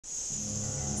All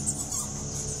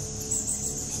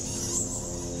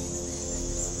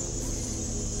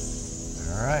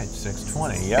right,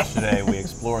 6:20. Yesterday, we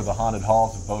explored the haunted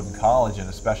halls of Bowdoin College in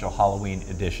a special Halloween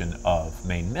edition of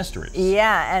Maine Mysteries.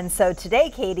 Yeah, and so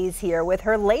today Katie's here with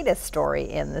her latest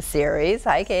story in the series.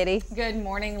 Hi, Katie. Good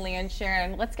morning, Lee and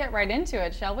Sharon. Let's get right into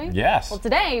it, shall we? Yes. Well,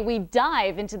 today we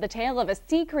dive into the tale of a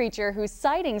sea creature whose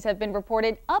sightings have been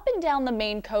reported up and down the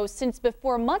Maine coast since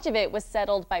before much of it was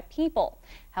settled by people.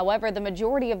 However, the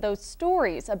majority of those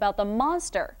stories about the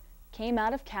monster came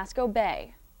out of Casco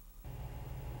Bay.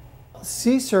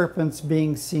 Sea serpents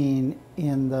being seen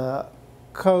in the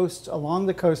coast, along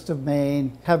the coast of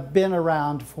Maine, have been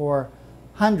around for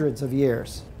hundreds of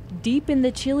years. Deep in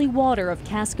the chilly water of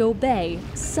Casco Bay,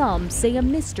 some say a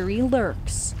mystery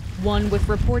lurks. One with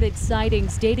reported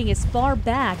sightings dating as far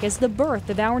back as the birth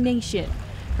of our nation.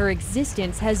 Her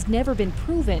existence has never been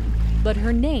proven, but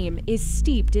her name is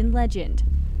steeped in legend.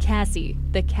 Cassie,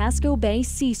 the Casco Bay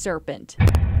sea serpent.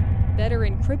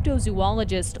 Veteran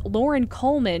cryptozoologist Loren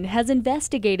Coleman has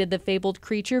investigated the fabled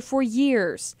creature for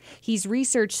years. He's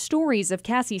researched stories of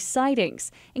Cassie's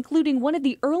sightings, including one of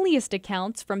the earliest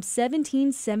accounts from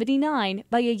 1779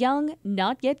 by a young,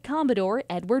 not yet Commodore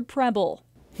Edward Preble.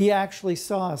 He actually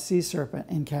saw a sea serpent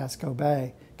in Casco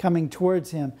Bay coming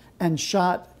towards him and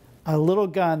shot a little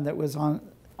gun that was on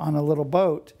a little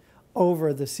boat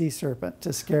over the sea serpent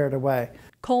to scare it away.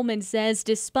 Coleman says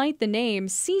despite the name,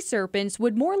 sea serpents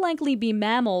would more likely be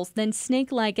mammals than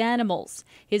snake-like animals.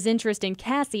 His interest in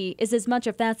Cassie is as much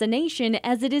a fascination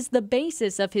as it is the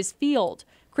basis of his field.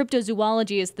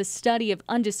 Cryptozoology is the study of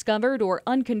undiscovered or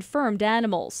unconfirmed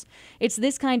animals. It's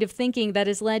this kind of thinking that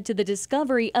has led to the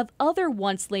discovery of other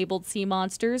once labeled sea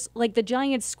monsters like the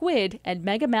giant squid and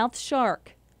megamouth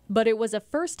shark. But it was a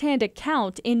first-hand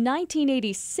account in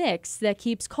 1986 that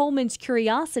keeps Coleman's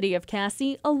curiosity of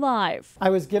Cassie alive. I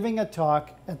was giving a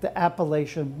talk at the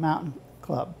Appalachian Mountain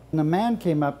Club, and a man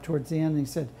came up towards the end and he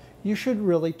said, "You should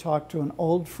really talk to an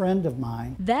old friend of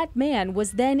mine." That man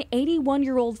was then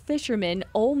 81-year-old fisherman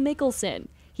Ole Mickelson.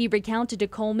 He recounted to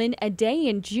Coleman a day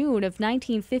in June of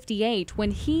 1958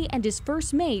 when he and his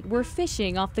first mate were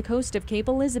fishing off the coast of Cape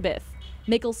Elizabeth.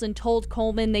 Mickelson told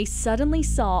Coleman they suddenly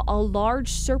saw a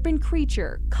large serpent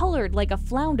creature, colored like a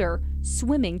flounder,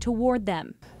 swimming toward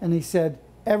them. And he said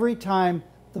every time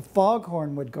the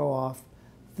foghorn would go off,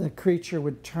 the creature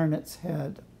would turn its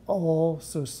head oh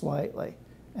so slightly,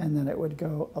 and then it would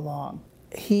go along.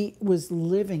 He was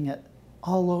living it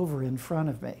all over in front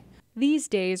of me. These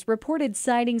days, reported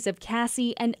sightings of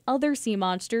Cassie and other sea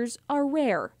monsters are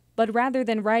rare, but rather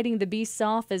than writing the beasts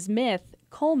off as myth,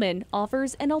 Coleman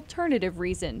offers an alternative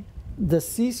reason. The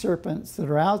sea serpents that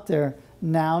are out there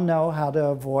now know how to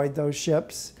avoid those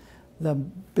ships. The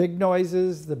big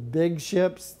noises, the big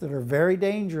ships that are very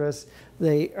dangerous,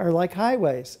 they are like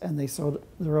highways, and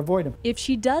they're avoid them. If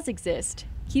she does exist,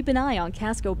 keep an eye on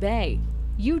Casco Bay.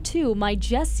 You too might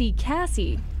just see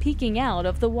Cassie peeking out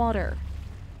of the water.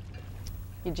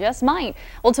 You just might.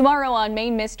 Well, tomorrow on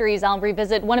Maine Mysteries, I'll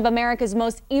revisit one of America's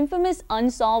most infamous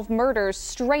unsolved murders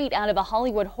straight out of a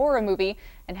Hollywood horror movie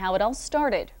and how it all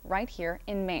started right here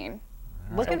in Maine.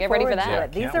 Looking so get ready for forward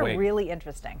that. to it. These are really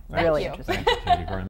interesting. Thank you. Interesting. Thank you very much.